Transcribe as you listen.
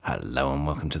Hello and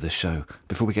welcome to the show.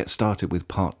 Before we get started with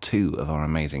part 2 of our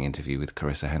amazing interview with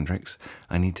Carisa Hendrix,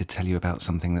 I need to tell you about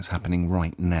something that's happening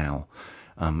right now.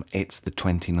 It's the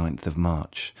 29th of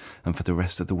March, and for the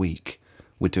rest of the week,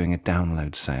 we're doing a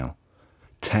download sale.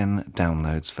 10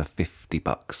 downloads for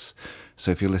 $50.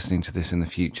 So if you're listening to this in the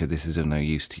future, this is of no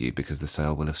use to you because the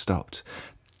sale will have stopped.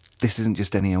 This isn't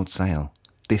just any old sale.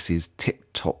 This is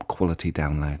tip-top quality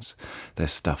downloads.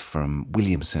 There's stuff from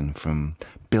Williamson, from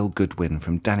Bill Goodwin,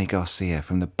 from Danny Garcia,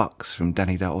 from the Bucks, from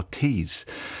Danny Da Ortiz,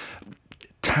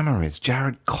 Tamariz,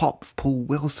 Jared Kopf, Paul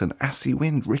Wilson, Assy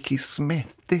Wind, Ricky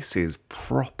Smith. This is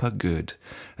proper good.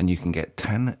 And you can get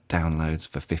 10 downloads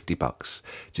for $50.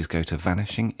 Just go to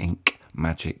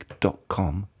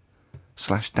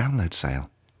vanishinginkmagic.com/download sale.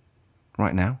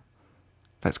 Right now,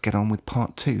 let's get on with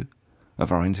part 2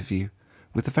 of our interview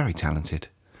with the very talented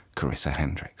Carisa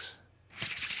Hendrix.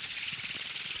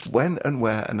 When and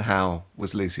where and how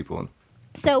was Lucy born?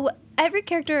 So every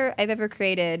character I've ever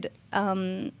created,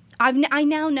 I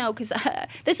now know, because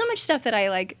there's so much stuff that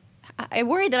I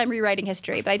worry that I'm rewriting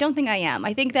history, but I don't think I am.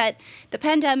 I think that the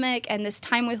pandemic and this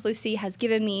time with Lucy has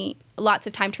given me lots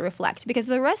of time to reflect, because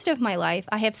the rest of my life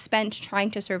I have spent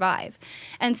trying to survive.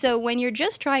 And so when you're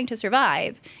just trying to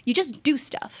survive, you just do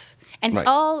stuff. And it's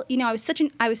all,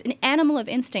 I was an animal of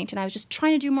instinct, and I was just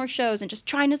trying to do more shows and just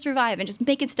trying to survive and just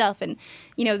making stuff. And,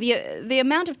 the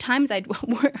amount of times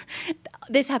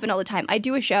this happened all the time. I'd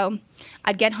do a show,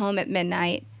 I'd get home at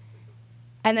midnight,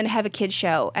 and then have a kid's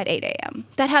show at 8 a.m.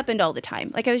 That happened all the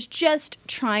time. I was just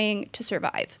trying to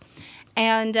survive.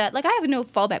 And, I have no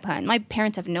fallback plan. My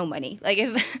parents have no money.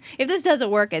 If this doesn't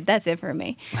work, that's it for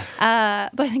me.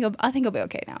 But I think I'll be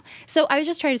okay now. So I was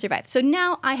just trying to survive. So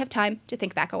now I have time to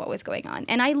think back on what was going on.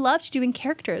 And I loved doing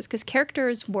characters, because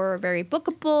characters were very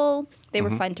bookable. They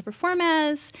were fun to perform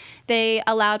as. They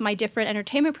allowed my different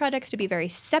entertainment projects to be very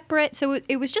separate. So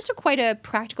it was just quite a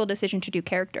practical decision to do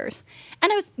characters.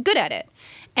 And I was good at it.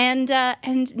 And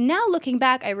now looking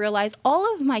back, I realize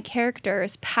all of my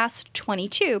characters past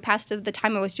 22, past the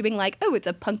time I was doing it's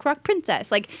a punk rock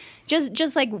princess,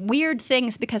 just weird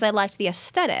things because I liked the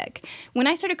aesthetic. When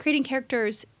I started creating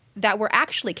characters that were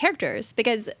actually characters,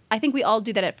 because I think we all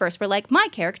do that at first. We're like, my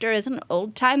character is an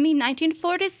old-timey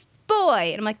 1940s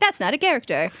boy. And I'm like, that's not a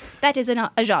character. That is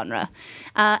a genre.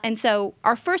 And so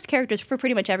our first characters for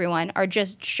pretty much everyone are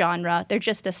just genre. They're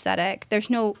just aesthetic. There's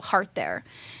no heart there.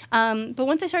 But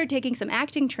once I started taking some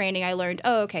acting training, I learned,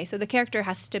 so the character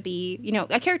has to be,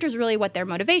 a character is really what their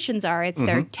motivations are. It's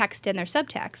their text and their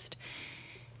subtext.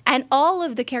 And all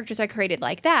of the characters I created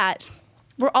like that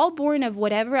were all born of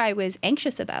whatever I was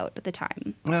anxious about at the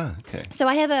time. Oh, okay. So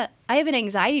I have an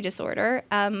anxiety disorder,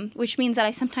 which means that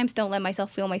I sometimes don't let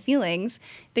myself feel my feelings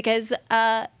because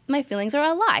my feelings are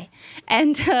a lie.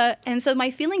 And so my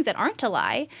feelings that aren't a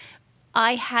lie,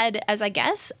 I had, as I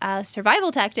guess, a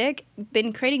survival tactic,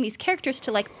 been creating these characters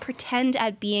to pretend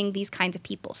at being these kinds of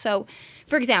people. So,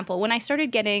 for example, when I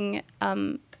started getting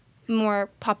more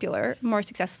popular, more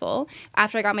successful,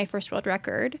 after I got my first world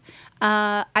record,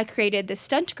 I created this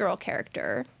stunt girl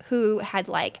character who had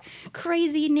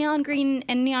crazy neon green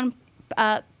and neon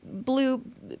blue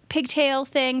pigtail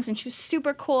things, and she was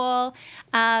super cool.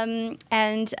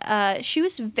 And she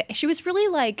was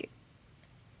really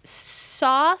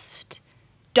soft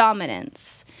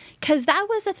dominance, because that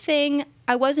was a thing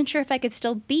I wasn't sure if I could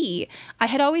still be. I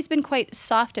had always been quite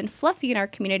soft and fluffy in our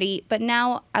community, but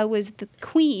now I was the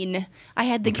queen. I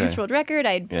had the Guinness World Record.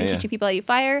 I'd been teaching people how to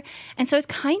fire. And so it's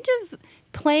kind of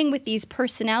playing with these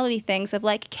personality things of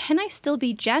can I still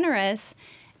be generous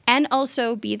and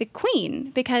also be the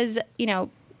queen? Because,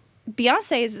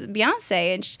 Beyonce is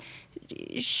Beyonce, and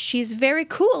she's very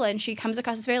cool, and she comes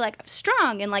across as very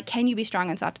strong, and can you be strong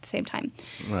and soft at the same time?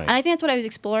 Right. And I think that's what I was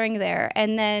exploring there.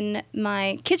 And then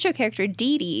my kids show character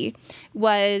Dee Dee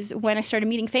was when I started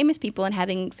meeting famous people and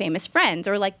having famous friends,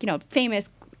 or famous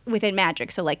within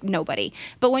magic, so nobody.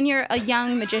 But when you're a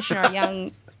young magician or a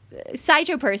young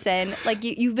sideshow person,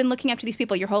 you've been looking up to these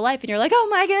people your whole life, and you're like, oh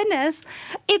my goodness,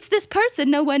 it's this person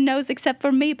no one knows except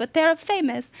for me, but they're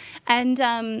famous.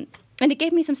 And it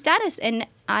gave me some status, and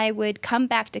I would come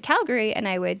back to Calgary, and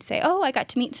I would say, oh, I got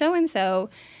to meet so-and-so,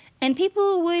 and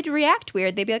people would react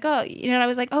weird. They'd be like, oh, and I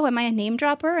was like, oh, am I a name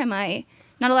dropper? Am I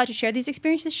not allowed to share these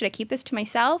experiences? Should I keep this to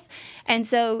myself? And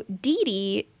so Dee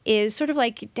Dee is sort of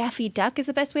like Daffy Duck is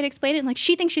the best way to explain it. And like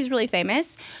she thinks she's really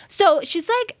famous. So she's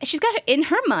got in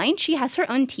her mind, she has her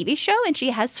own TV show and she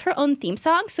has her own theme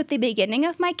song. So at the beginning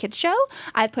of my kids show,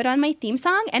 I put on my theme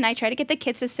song and I try to get the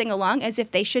kids to sing along as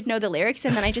if they should know the lyrics.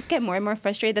 And then I just get more and more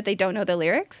frustrated that they don't know the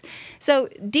lyrics. So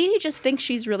Dee Dee just thinks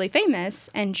she's really famous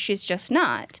and she's just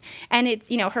not. And it's,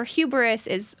 her hubris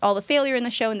is all the failure in the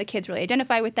show and the kids really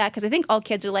identify with that because I think all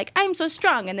kids are like, I'm so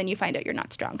strong. And then you find out you're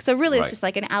not strong. So really it's just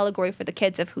like an allegory for the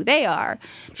kids of who they are.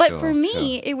 But for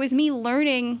me, it was me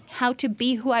learning how to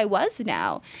be who I was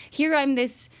now. Here I'm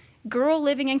this girl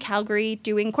living in Calgary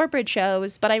doing corporate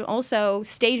shows, but I'm also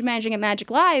stage managing at Magic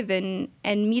Live and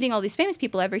meeting all these famous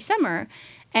people every summer.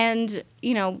 And,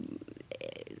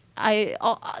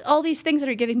 all these things that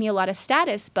are giving me a lot of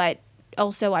status, but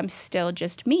also I'm still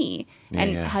just me.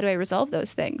 How do I resolve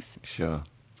those things? Sure.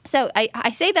 So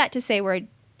I say that to say where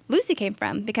Lucy came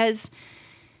from, because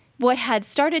what had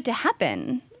started to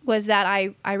happen was that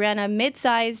I ran a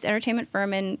mid-sized entertainment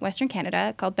firm in Western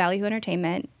Canada called Ballyhoo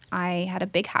Entertainment. I had a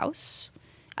big house.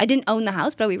 I didn't own the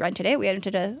house, but we rented it. We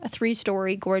rented a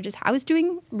 3-story gorgeous house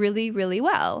doing really, really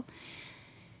well.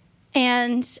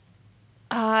 And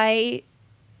I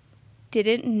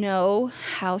didn't know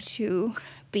how to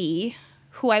be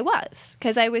who I was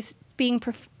because I was being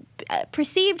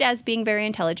perceived as being very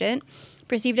intelligent,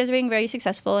 perceived as being very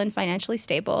successful and financially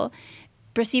stable,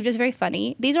 perceived as very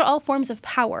funny. These are all forms of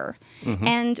power. Mm-hmm.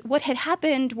 And what had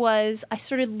happened was I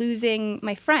started losing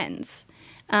my friends.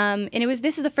 And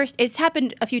it's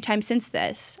happened a few times since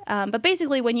this. But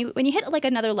basically when you hit like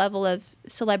another level of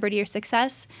celebrity or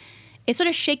success, it sort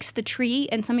of shakes the tree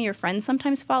and some of your friends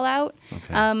sometimes fall out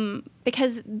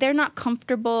because they're not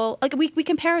comfortable. Like we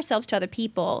compare ourselves to other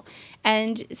people.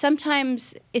 And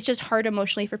sometimes it's just hard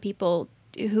emotionally for people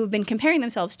who've been comparing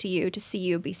themselves to you to see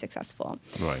you be successful.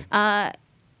 Right.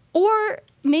 Or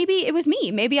maybe it was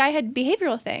me. Maybe I had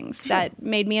behavioral things that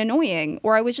made me annoying,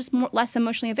 or I was just less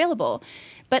emotionally available.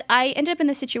 But I ended up in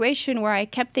the situation where I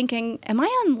kept thinking, am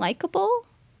I unlikable?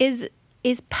 Is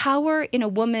power in a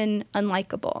woman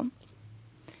unlikable?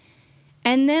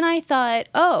 And then I thought,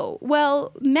 oh,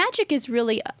 well, magic is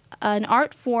really an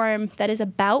art form that is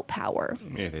about power.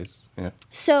 It is, yeah.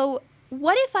 So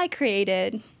what if I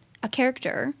created a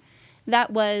character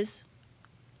that was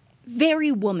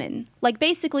very woman? Like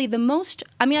basically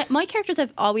my characters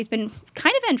have always been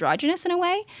kind of androgynous in a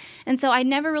way. And so I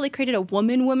never really created a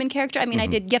woman character. I mean, I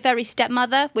did Geffery's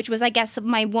stepmother, which was, I guess,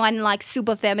 my one like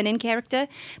super feminine character.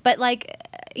 But like,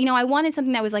 I wanted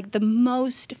something that was like the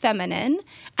most feminine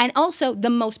and also the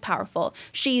most powerful.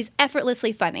 She's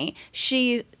effortlessly funny.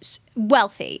 She's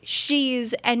wealthy.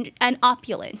 She's and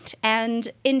opulent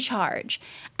and in charge.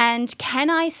 And can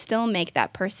I still make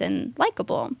that person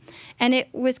likable? And it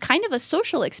was kind of a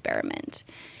social experiment.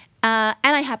 And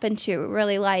I happen to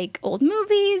really like old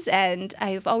movies, and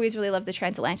I've always really loved the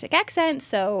transatlantic accent.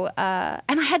 So,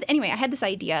 and I had this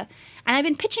idea, and I've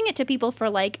been pitching it to people for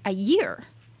like a year.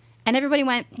 And everybody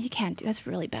went, you can't do, that's a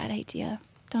really bad idea.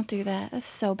 Don't do that. That's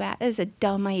so bad. That is a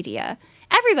dumb idea.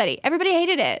 Everybody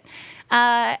hated it.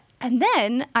 And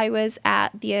then I was at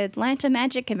the Atlanta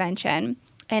Magic Convention,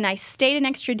 and I stayed an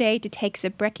extra day to take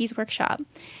Zabrecki's workshop.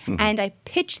 Mm-hmm. And I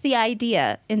pitched the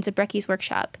idea in Zabrecki's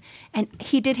workshop. And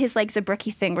he did his like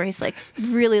Zabrecki thing where he's like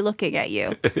really looking at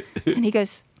you. And he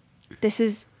goes, this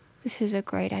is a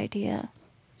great idea.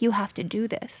 You have to do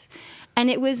this. And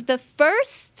it was the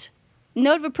first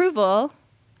note of approval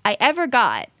I ever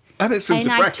got. And it's from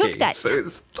Zabrecki. I took that.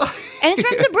 And it's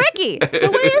from Zabrecki. So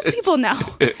what do those people know?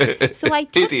 So I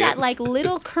took that like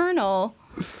little kernel,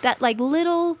 that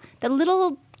little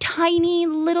tiny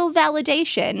little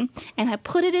validation, and I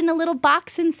put it in a little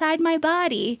box inside my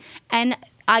body, and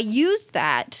I used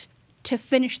that to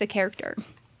finish the character.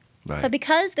 Right. But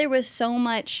because there was so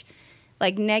much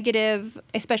like negative,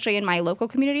 especially in my local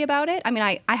community about it, I mean,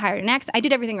 I hired I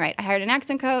did everything right. I hired an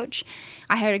accent coach.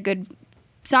 I hired a good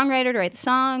songwriter to write the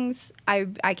songs. I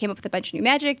came up with a bunch of new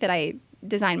magic that I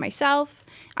designed myself.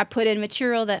 I put in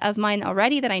material of mine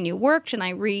already that I knew worked, and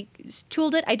I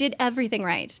retooled it. I did everything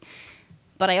right.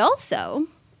 But I also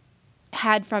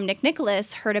had from Nick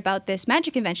Nicholas heard about this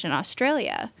magic convention in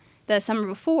Australia the summer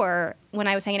before when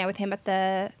I was hanging out with him at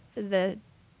the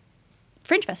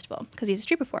Fringe Festival because he's a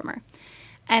street performer.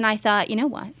 And I thought, you know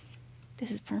what?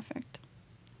 This is perfect.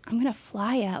 I'm going to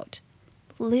fly out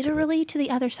literally to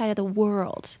the other side of the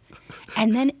world.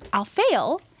 And then I'll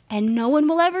fail, and no one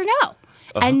will ever know.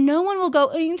 Uh-huh. And no one will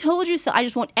go, I told you so. I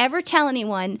just won't ever tell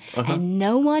anyone, and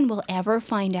no one will ever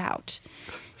find out.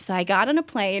 So I got on a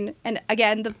plane, and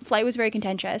again, the flight was very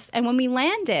contentious. And when we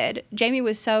landed, Jamie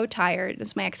was so tired, this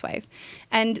is my ex-wife,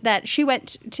 and that she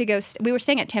went to go, we were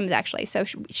staying at Tim's actually, so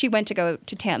she went to go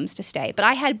to Tim's to stay. But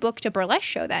I had booked a burlesque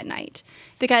show that night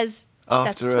because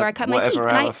that's where I cut my teeth. Whatever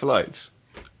hour flight.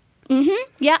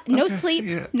 Yeah, no Okay, sleep,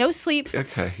 yeah. no sleep.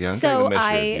 Okay, yeah, I'm So getting a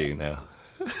measure of you now.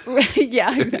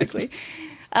 Yeah, exactly.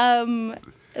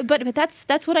 But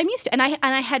that's what I'm used to, and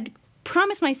I had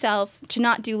promised myself to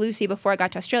not do Lucy before I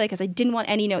got to Australia because I didn't want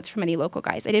any notes from any local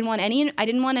guys. I didn't want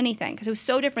anything because it was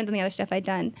so different than the other stuff I'd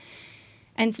done.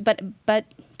 And but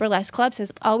burlesque clubs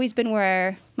has always been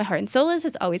where my heart and soul is.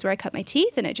 It's always where I cut my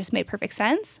teeth, and it just made perfect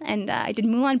sense. And I did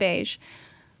Moulin Beige,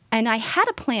 and I had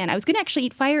a plan. I was going to actually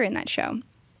eat fire in that show,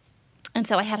 and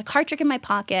so I had a card trick in my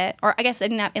pocket, or I guess I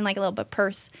didn't have in like a little bit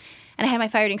purse, and I had my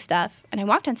fire eating stuff, and I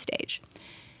walked on stage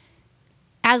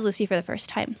as Lucy for the first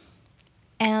time.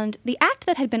 And the act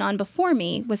that had been on before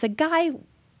me was a guy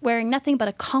wearing nothing but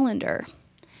a colander.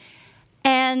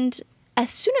 And as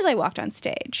soon as I walked on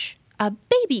stage, a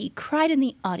baby cried in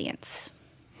the audience.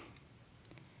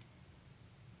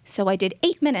 So I did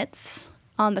 8 minutes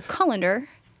on the colander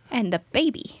and the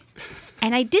baby.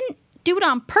 And I didn't do it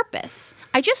on purpose.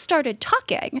 I just started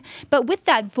talking. But with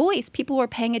that voice, people were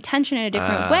paying attention in a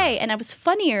different way. And I was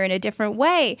funnier in a different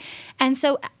way. And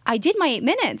so I did my 8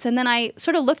 minutes. And then I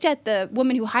sort of looked at the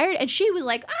woman who hired, and she was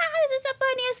like, this is the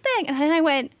funniest thing. And then I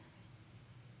went,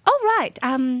 all right,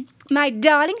 my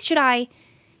darling, should I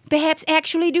perhaps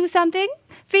actually do something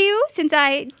for you? Since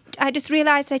I just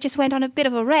realized I just went on a bit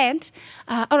of a rant.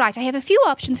 All right, I have a few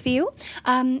options for you.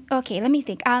 Okay, let me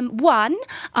think. One,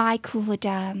 I could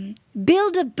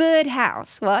build a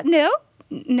birdhouse. What? No?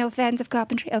 No fans of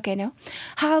carpentry? Okay, no.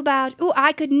 How about,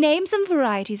 I could name some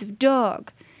varieties of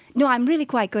dog. No, I'm really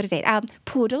quite good at it.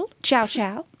 Poodle, chow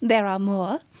chow. There are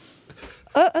more.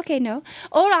 Oh, okay, no.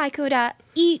 Or I could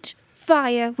eat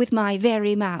fire with my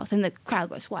very mouth. And the crowd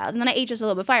goes wild. And then I ate just a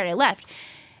little bit of fire and I left.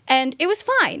 And it was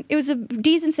fine. It was a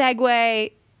decent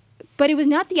segue, but it was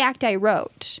not the act I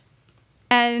wrote.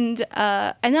 And then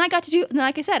I got to do,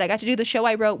 like I said, I got to do the show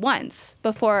I wrote once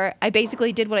before I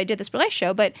basically did what I did this burlesque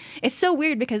show. But it's so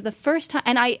weird because the first time,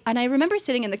 and I remember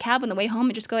sitting in the cab on the way home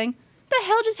and just going, "What the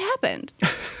hell just happened?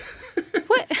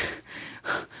 What?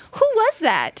 Who was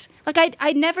that?" Like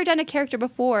I'd never done a character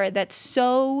before that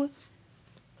so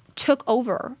took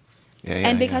over.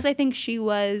 And because I think she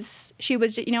was,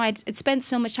 I'd spent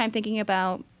so much time thinking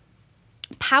about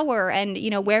power and,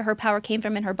 where her power came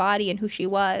from in her body and who she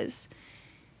was.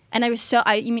 And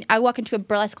I walk into a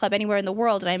burlesque club anywhere in the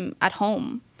world and I'm at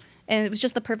home. And it was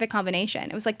just the perfect combination.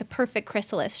 It was like the perfect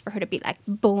chrysalis for her to be like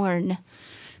born.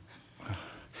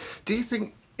 Do you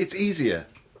think it's easier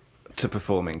to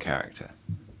perform in character?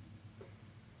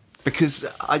 Because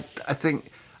I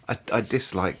think I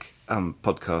dislike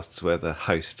podcasts where the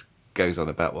host goes on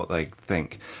about what they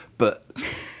think, but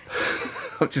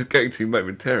I'm just going to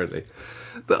momentarily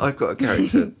that I've got a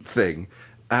character thing,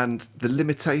 and the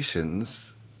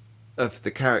limitations of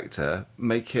the character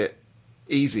make it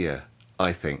easier,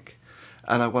 I think.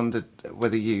 And I wondered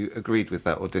whether you agreed with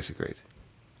that or disagreed.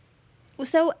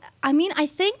 So, I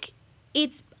think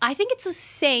it's the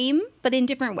same, but in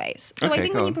different ways. So I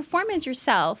think when you perform as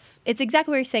yourself, it's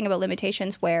exactly what you're saying about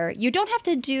limitations, where you don't have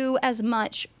to do as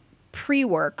much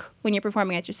pre-work when you're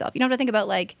performing as yourself. You don't have to think about,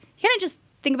 you kind of just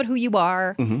think about who you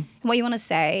are and what you want to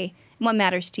say and what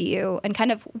matters to you and kind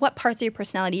of what parts of your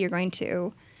personality you're going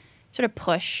to sort of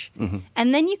push.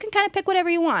 And then you can kind of pick whatever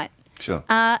you want. Sure.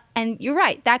 And you're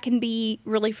right. That can be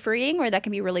really freeing or that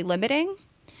can be really limiting.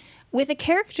 With a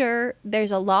character,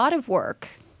 there's a lot of work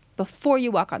before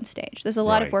you walk on stage. There's a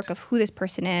lot of work of who this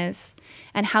person is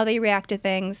and how they react to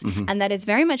things. And that is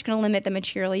very much going to limit the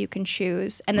material you can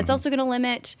choose. And that's also going to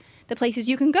limit the places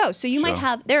you can go. So you might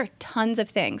have, there are tons of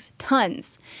things,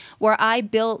 where I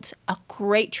built a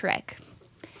great trick.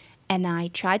 And I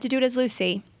tried to do it as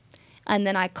Lucy. And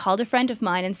then I called a friend of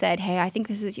mine and said, "Hey, I think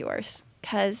this is yours.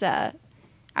 Because I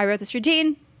wrote this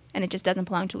routine and it just doesn't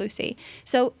belong to Lucy."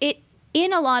 So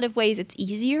in a lot of ways, it's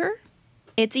easier.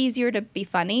 It's easier to be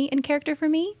funny in character for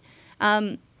me.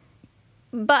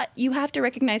 But you have to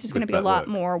recognize there's going to be a lot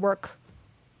more work.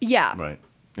 Yeah. Right.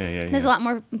 Yeah. There's a lot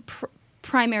more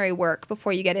primary work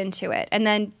before you get into it. And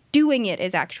then doing it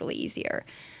is actually easier.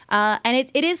 And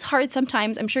it is hard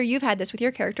sometimes. I'm sure you've had this with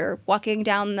your character, walking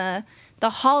down the the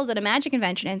halls at a magic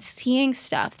convention and seeing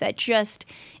stuff that just,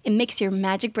 it makes your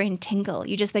magic brain tingle.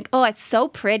 You just think, oh, it's so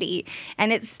pretty,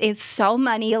 and it's so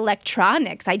many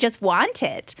electronics. I just want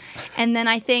it. And then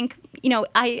I think,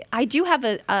 I do have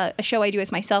a show I do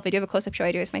as myself. I do have a close-up show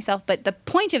I do as myself. But the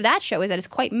point of that show is that it's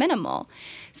quite minimal.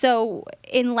 So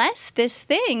unless this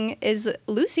thing is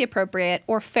Lucy appropriate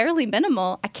or fairly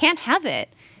minimal, I can't have it.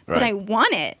 Right. But I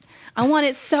want it. I want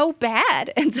it so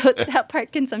bad. And so that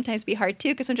part can sometimes be hard, too,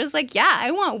 because I'm just like, yeah,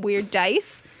 I want weird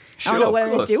dice. Sure, I don't know what I'm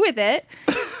going to do with it.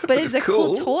 But it's a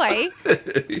cool toy.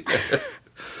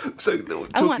 So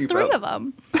I want 3 of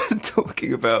them.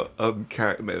 Talking about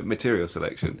material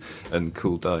selection and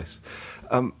cool dice.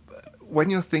 When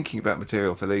you're thinking about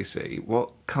material for Lucy,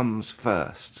 what comes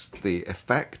first? The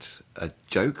effect, a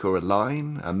joke or a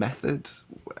line, a method?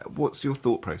 What's your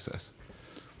thought process?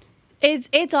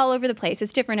 It's all over the place.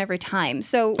 It's different every time.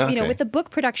 So, with the book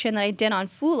production that I did on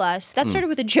Fool Us, that started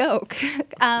with a joke.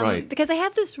 Right. Because I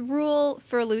have this rule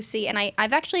for Lucy, and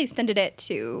I've actually extended it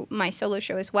to my solo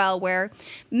show as well, where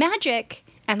magic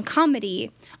and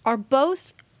comedy are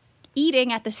both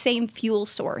eating at the same fuel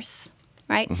source,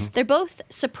 right? Mm-hmm. They're both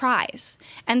surprise.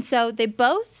 And so they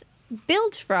both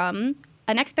build from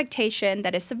an expectation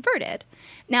that is subverted.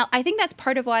 Now, I think that's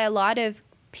part of why a lot of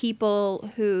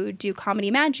people who do comedy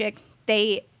magic,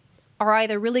 they are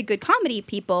either really good comedy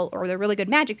people or they're really good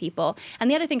magic people, and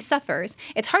the other thing suffers.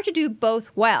 It's hard to do both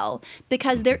well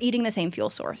because they're eating the same fuel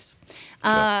source.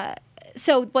 Sure.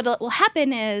 So what will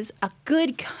happen is a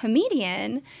good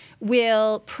comedian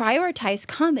will prioritize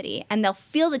comedy, and they'll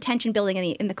feel the tension building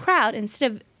in the crowd instead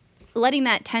of letting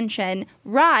that tension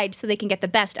ride so they can get the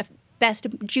best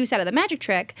juice out of the magic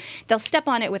trick. They'll step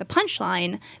on it with a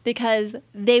punchline because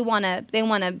they want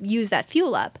to use that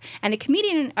fuel up. And a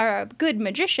comedian or a good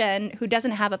magician who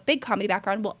doesn't have a big comedy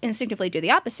background will instinctively do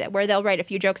the opposite, where they'll write a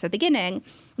few jokes at the beginning,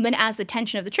 and then as the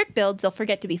tension of the trick builds, they'll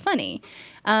forget to be funny.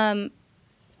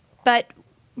 But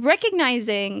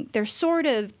recognizing they're sort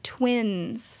of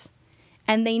twins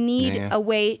and they need a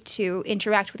way to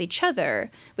interact with each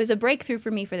other was a breakthrough for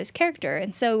me for this character.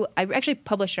 And so I actually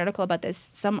published an article about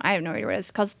this. I have no idea what it is.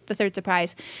 It's called The Third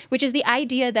Surprise, which is the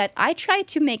idea that I try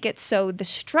to make it so the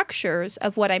structures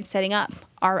of what I'm setting up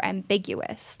are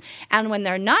ambiguous. And when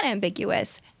they're not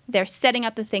ambiguous, they're setting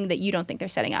up the thing that you don't think they're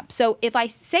setting up. So if I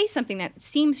say something that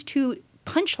seems too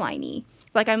punchline-y,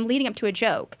 like I'm leading up to a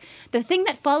joke, the thing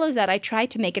that follows that, I try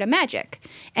to make it a magic.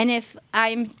 And if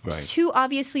I'm too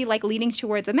obviously like leading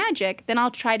towards a magic, then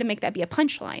I'll try to make that be a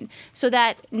punchline. So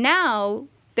that now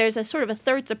there's a sort of a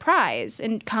third surprise,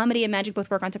 and comedy and magic both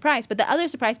work on surprise, but the other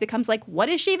surprise becomes like, what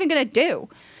is she even going to do?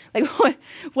 Like,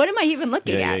 what am I even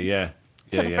looking at?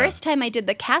 So the first time I did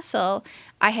the castle,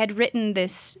 I had written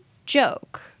this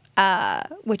joke,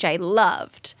 which I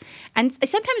loved. And I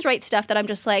sometimes write stuff that I'm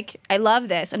just like, I love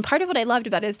this. And part of what I loved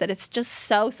about it is that it's just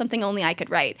something only I could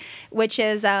write, which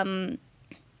is, well,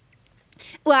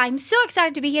 I'm so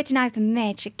excited to be here tonight at the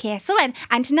Magic Castle.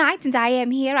 And tonight, since I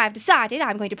am here, I've decided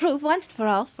I'm going to prove once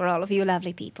and for all of you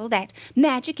lovely people, that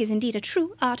magic is indeed a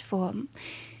true art form.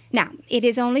 Now, it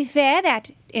is only fair that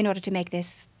in order to make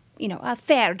this a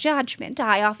fair judgment,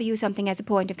 I offer you something as a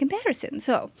point of comparison.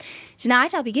 So,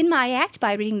 tonight I'll begin my act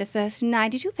by reading the first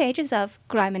 92 pages of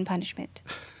Crime and Punishment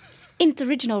in its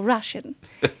original Russian,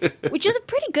 which is a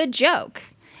pretty good joke,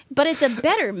 but it's a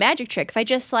better magic trick if I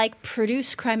just,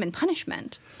 produce Crime and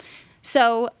Punishment.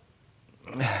 So,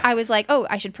 I was like, oh,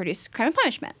 I should produce Crime and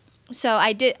Punishment. So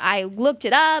I looked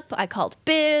it up, I called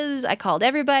Biz, I called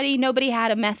everybody. Nobody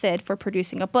had a method for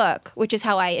producing a book, which is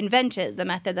how I invented the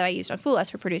method that I used on Fool Us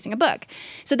for producing a book.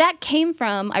 So that came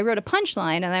from, I wrote a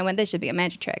punchline and I went, this should be a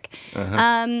magic trick.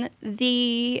 Uh-huh.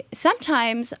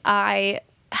 Sometimes I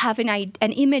have an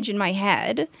image in my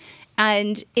head,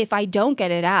 and if I don't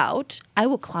get it out, I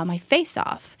will claw my face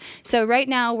off. So right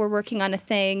now we're working on a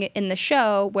thing in the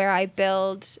show where I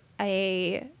build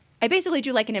I basically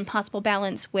do an impossible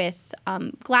balance with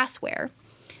glassware.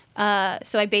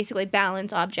 So I basically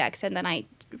balance objects, and then I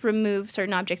remove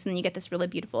certain objects, and then you get this really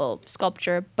beautiful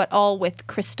sculpture, but all with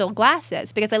crystal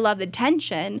glasses, because I love the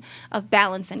tension of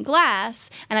balance and glass,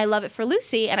 and I love it for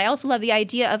Lucy, and I also love the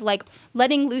idea of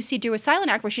letting Lucy do a silent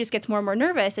act where she just gets more and more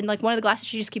nervous, and one of the glasses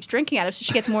she just keeps drinking out of, so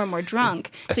she gets more and more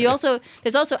drunk. So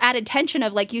there's also added tension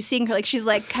of you seeing her she's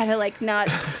not,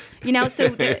 so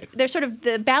there's sort of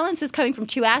the balance is coming from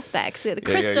two aspects. The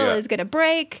crystal is going to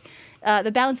break.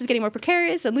 The balance is getting more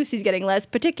precarious, and Lucy's getting less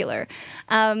particular.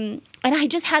 And I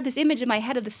just had this image in my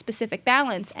head of the specific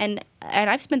balance, and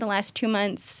I've spent the last 2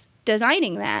 months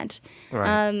designing that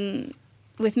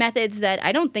with methods that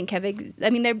I don't think have.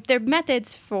 They're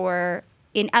methods for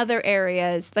in other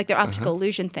areas, they're optical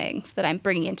illusion things that I'm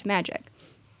bringing into magic.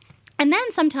 And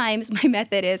then sometimes my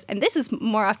method is, and this is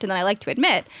more often than I like to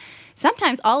admit,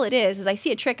 sometimes all it is I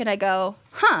see a trick and I go,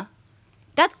 huh,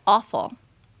 that's awful.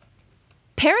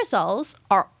 Parasols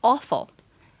are awful.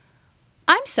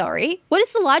 I'm sorry, what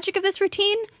is the logic of this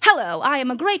routine? Hello, I am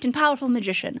a great and powerful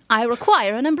magician. I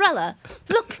require an umbrella.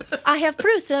 Look, I have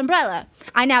produced an umbrella.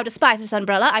 I now despise this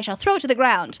umbrella. I shall throw it to the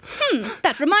ground.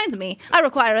 That reminds me. I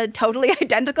require a totally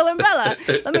identical umbrella.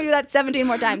 Let me do that 17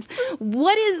 more times.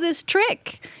 What is this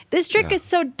trick? This trick is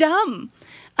so dumb.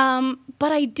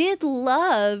 But I did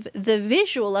love the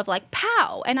visual of like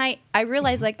pow, and I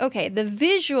realized like, okay, the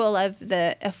visual of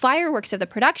the fireworks of the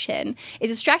production is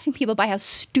distracting people by how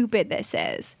stupid this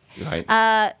is. Right.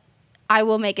 I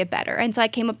will make it better. And so I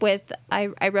came up with,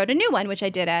 I wrote a new one, which I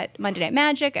did at Monday Night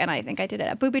Magic, and I think I did it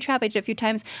at Booby Trap. I did it a few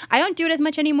times. I don't do it as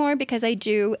much anymore because I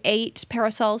do 8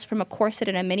 parasols from a corset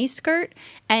and a mini skirt,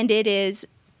 and it is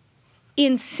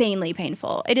insanely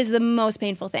painful. It is the most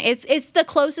painful thing. It's the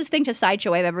closest thing to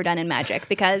sideshow I've ever done in magic,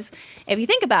 because if you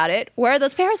think about it, where are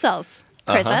those parasols,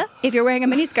 Carissa? If you're wearing a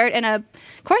mini skirt and a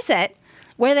corset,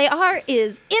 where they are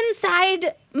is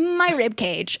inside my rib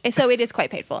cage. So it is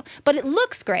quite painful, but it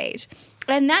looks great.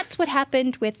 And that's what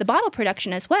happened with the bottle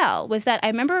production as well, was that I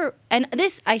remember, and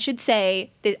this, I should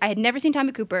say, that I had never seen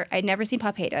Tommy Cooper, I had never seen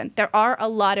Pop Hayden. There are a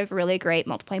lot of really great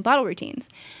multiplying bottle routines.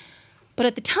 But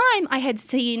at the time, I had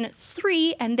seen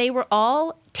 3, and they were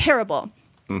all terrible.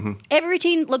 Every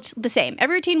routine looked the same.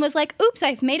 Every routine was like, oops,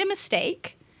 I've made a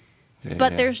mistake,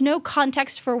 but there's no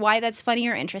context for why that's funny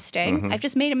or interesting. I've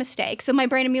just made a mistake. So my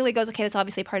brain immediately goes, okay, that's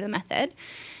obviously part of the method.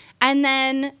 And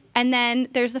then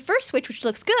there's the first switch, which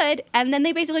looks good, and then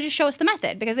they basically just show us the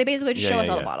method, because they basically just show us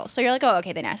all the bottles. So you're like, oh,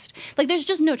 okay, they nest. Like, there's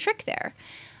just no trick there.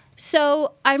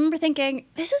 So I remember thinking,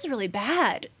 this is really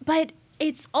bad, but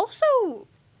it's also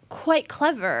quite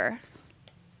clever.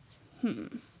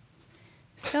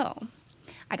 So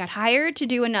I got hired to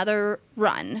do another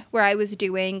run where I was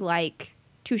doing like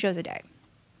 2 shows a day.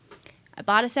 I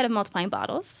bought a set of multiplying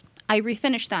bottles. I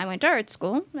refinished them. I went to art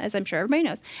school, as I'm sure everybody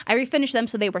knows. I refinished them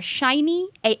so they were shiny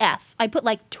AF. I put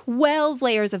like 12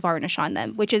 layers of varnish on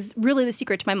them, which is really the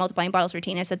secret to my multiplying bottles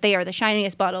routine, is that they are the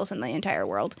shiniest bottles in the entire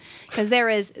world, because there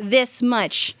is this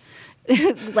much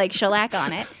like shellac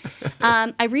on it.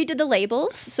 I redid the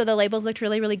labels, so the labels looked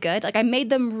really, really good. Like, I made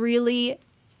them really,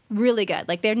 really good.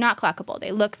 Like, they're not clockable.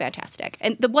 They look fantastic.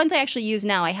 And the ones I actually use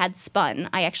now, I had spun.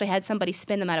 I actually had somebody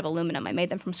spin them out of aluminum. I made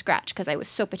them from scratch because I was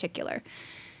so particular.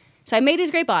 So I made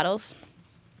these great bottles,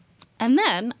 and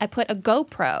then I put a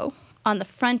GoPro on the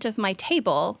front of my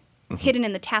table, hidden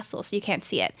in the tassel so you can't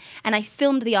see it. And I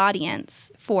filmed the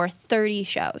audience for 30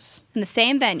 shows in the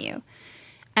same venue.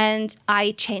 And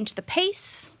I changed the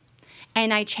pace,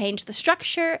 and I changed the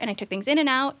structure, and I took things in and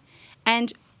out.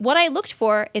 And what I looked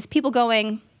for is people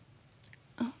going,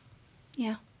 oh,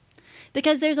 yeah.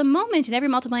 Because there's a moment in every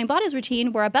multiplying bottles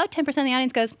routine where about 10% of the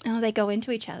audience goes, oh, they go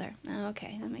into each other. Oh,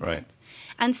 okay, that makes sense.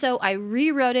 And so I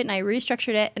rewrote it, and I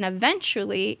restructured it, and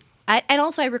eventually... and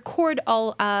also I record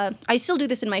all, I still do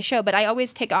this in my show, but I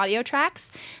always take audio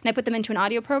tracks and I put them into an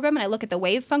audio program, and I look at the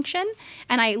wave function,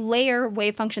 and I layer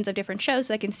wave functions of different shows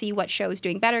so I can see what show is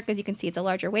doing better, because you can see it's a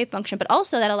larger wave function, but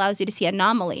also that allows you to see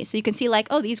anomalies. So you can see like,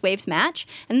 oh, these waves match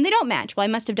and they don't match. Well, I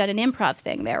must have done an improv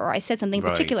thing there, or I said something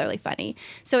particularly funny.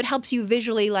 So it helps you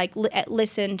visually like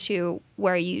listen to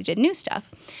where you did new stuff.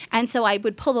 And so I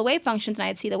would pull the wave functions, and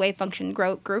I'd see the wave function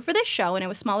grew for this show, and it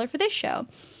was smaller for this show.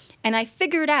 And I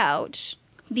figured out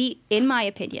in my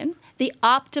opinion, the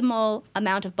optimal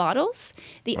amount of bottles,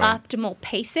 the optimal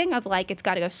pacing of like, it's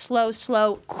got to go slow,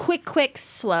 slow, quick, quick,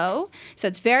 slow. So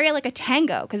it's very like a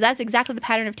tango, because that's exactly the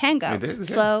pattern of tango. It is,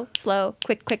 slow, slow,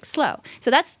 quick, quick, slow.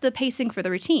 So that's the pacing for the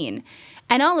routine.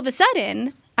 And all of a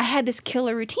sudden, I had this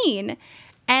killer routine.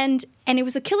 And it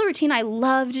was a killer routine I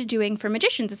loved doing for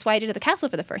magicians. That's why I did it at the castle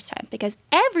for the first time, because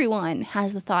everyone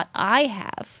has the thought I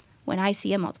have when I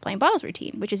see a multiplying bottles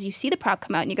routine, which is you see the prop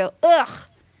come out and you go, ugh.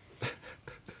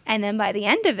 And then by the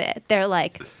end of it, they're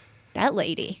like, that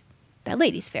lady's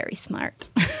very smart.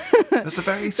 That's a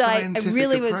very scientific I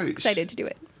really approach. was excited to do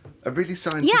it. A really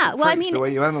scientific approach, I mean, the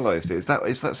way you analysed it. Is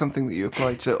that something that you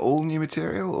applied to all new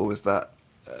material, or was that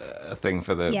a thing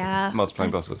for the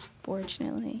multiplying bottles?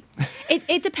 Fortunately.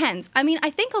 It depends. I mean,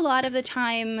 I think a lot of the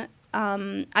time...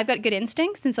 I've got good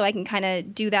instincts, and so I can kind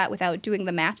of do that without doing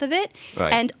the math of it.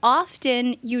 Right. And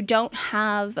often you don't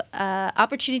have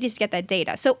opportunities to get that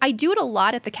data. So I do it a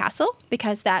lot at the castle,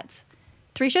 because that's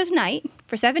 3 shows a night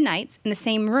for 7 nights in the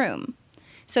same room.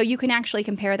 So you can actually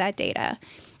compare that data.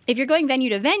 If you're going venue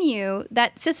to venue,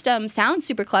 that system sounds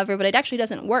super clever, but it actually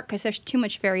doesn't work because there's too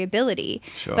much variability.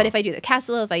 Sure. But if I do the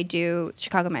castle, if I do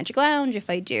Chicago Magic Lounge, if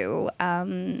I do...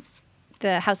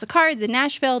 the House of Cards in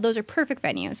Nashville. Those are perfect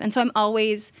venues. And so I'm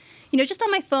always, just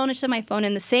on my phone,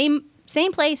 in the same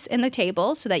place in the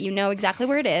table so that you know exactly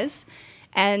where it is.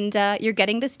 And you're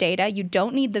getting this data. You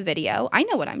don't need the video. I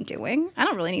know what I'm doing. I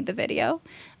don't really need the video.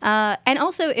 And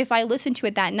also, if I listen to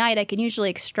it that night, I can usually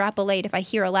extrapolate. If I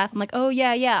hear a laugh, I'm like, oh,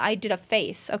 yeah, I did a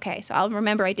face. Okay, so I'll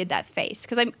remember I did that face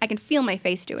because I can feel my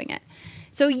face doing it.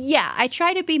 So, yeah, I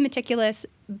try to be meticulous.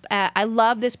 I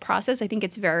love this process. I think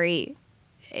it's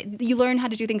you learn how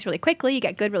to do things really quickly. You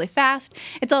get good really fast.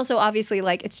 It's also obviously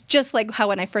it's just like how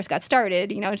when I first got started,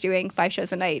 doing 5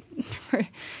 shows a night for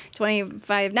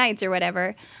 25 nights or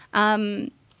whatever.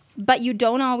 But you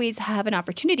don't always have an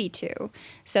opportunity to.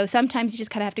 So sometimes you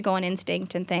just kind of have to go on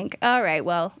instinct and think, all right,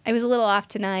 well, I was a little off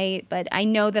tonight, but I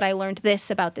know that I learned this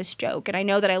about this joke. And I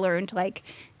know that I learned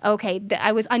okay,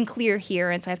 I was unclear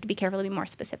here, and so I have to be careful to be more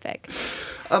specific.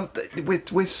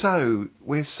 We're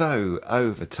so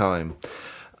over time.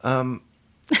 That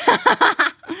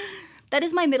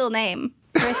is my middle name,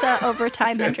 Carisa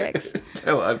Overtime Hendrix.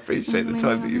 No, I appreciate the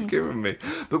time that you've given me.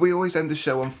 But we always end the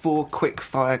show on 4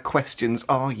 quick-fire questions.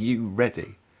 Are you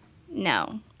ready?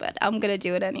 No, but I'm going to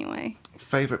do it anyway.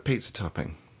 Favourite pizza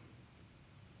topping?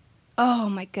 Oh,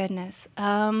 my goodness.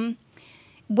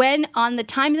 When on the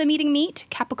times I'm eating meat,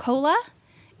 capicola,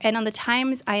 and on the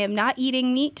times I am not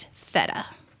eating meat, feta.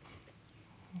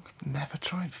 I've never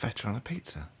tried feta on a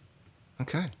pizza.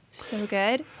 Okay. So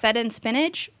good. Feta and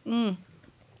spinach. So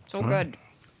good.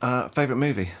 Favourite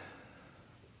movie?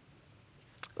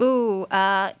 Ooh,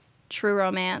 True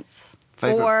Romance.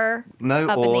 Or no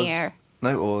Up oars. in the Air.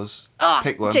 No oars. Oh,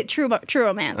 Pick one. True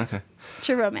Romance. Okay.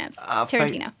 True Romance.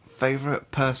 Tarantino.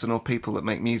 Favourite person or people that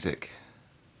make music?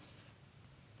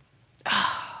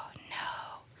 Oh,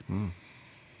 no.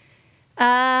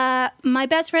 My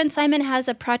best friend Simon has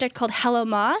a project called Hello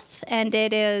Moth, and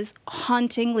it is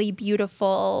hauntingly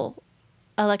beautiful,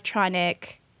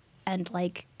 electronic, and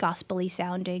gospel-y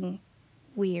sounding,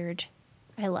 weird.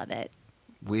 I love it.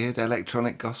 Weird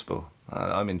electronic gospel.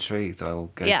 I'm intrigued. I'll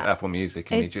go to Apple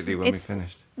Music immediately when we've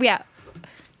finished. Yeah.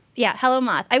 Yeah, Hello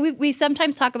Moth. We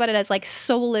sometimes talk about it as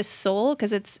soulless soul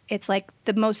because it's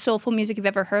the most soulful music you've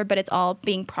ever heard, but it's all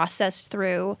being processed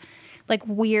through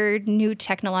weird new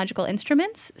technological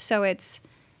instruments. So it's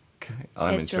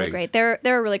really great. They're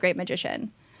a really great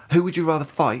magician. Who would you rather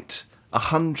fight?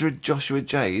 100 Joshua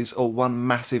Jays or one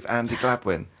massive Andy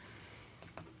Gladwin?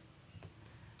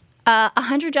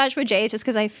 100 Joshua Jays, just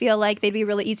because I feel like they'd be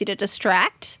really easy to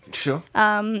distract. Sure.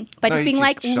 By just being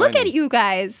look at you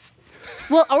guys.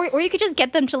 Well, or you could just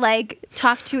get them to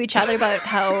talk to each other about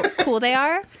how cool they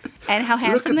are and how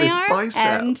handsome they are. Bicep.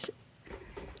 And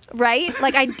right?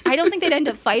 I don't think they'd end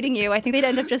up fighting you. I think they'd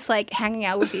end up just hanging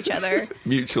out with each other.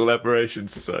 Mutual Admiration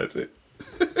Society.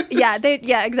 Yeah,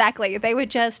 exactly.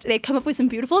 They'd come up with some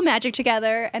beautiful magic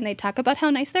together, and they'd talk about how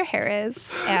nice their hair is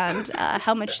and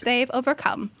how much they've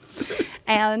overcome.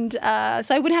 And so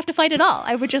I wouldn't have to fight at all.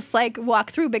 I would just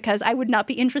walk through because I would not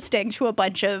be interesting to a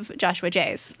bunch of Joshua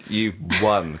Jays. You've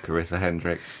won, Carisa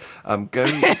Hendrix.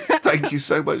 Thank you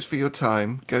so much for your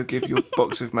time. Go give your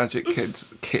box of magic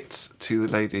kits to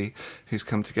the lady who's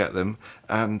come to get them,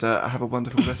 and have a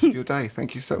wonderful rest of your day.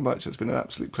 Thank you so much. It's been an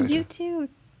absolute pleasure. You too.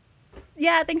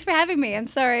 Yeah, thanks for having me. I'm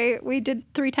sorry we did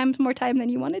 3 times more time than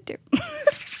you wanted to.